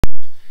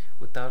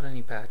without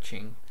any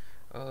patching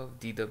of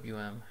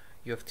DWM,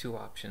 you have two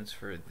options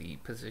for the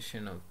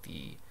position of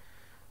the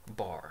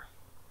bar.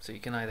 So you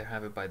can either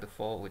have it by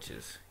default, which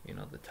is, you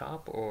know, the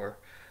top, or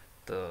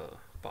the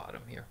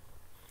bottom here.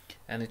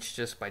 And it's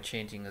just by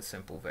changing a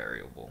simple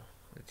variable.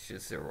 It's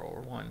just 0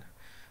 or 1.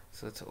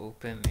 So let's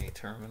open a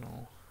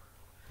terminal,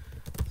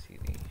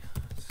 cd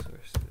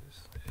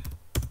sources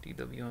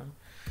DWM.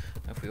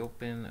 If we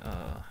open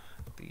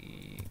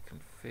the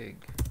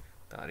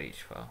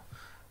config.h file,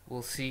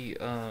 we'll see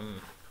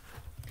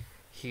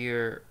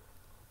here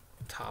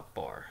top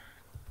bar,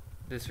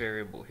 this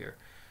variable here.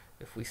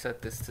 If we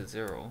set this to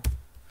 0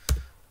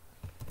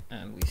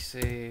 and we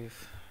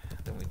save,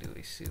 then we do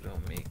a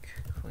sudo make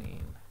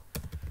clean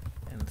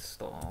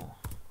install,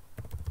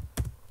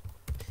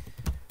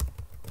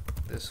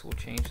 this will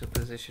change the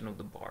position of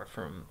the bar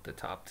from the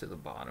top to the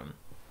bottom.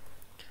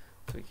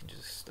 So we can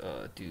just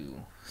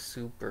do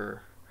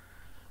super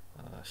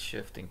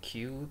shift and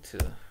Q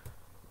to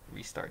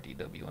restart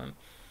DWM,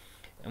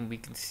 and we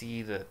can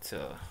see that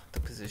the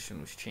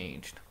position was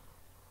changed.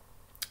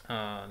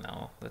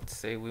 Now let's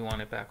say we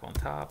want it back on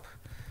top.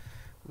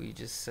 We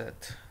just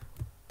set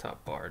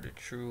top bar to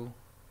true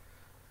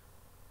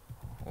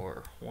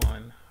or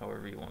 1,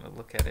 however you want to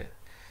look at it.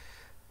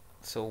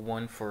 So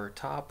 1 for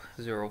top,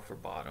 0 for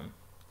bottom.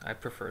 I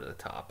prefer the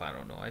top. I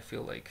don't know, I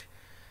feel like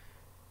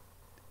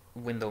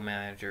window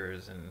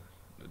managers and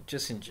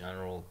just in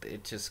general,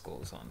 it just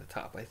goes on the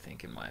top, I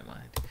think, in my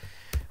mind.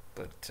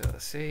 But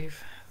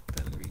save,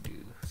 then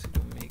redo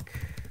sudo make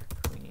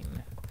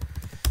clean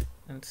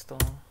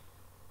install.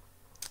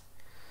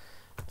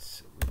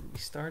 So we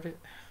restart it,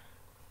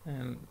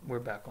 and we're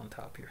back on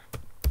top here.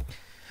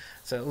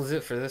 So that was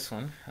it for this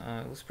one.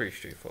 It was pretty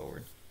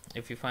straightforward.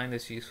 If you find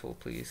this useful,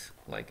 please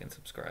like and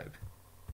subscribe.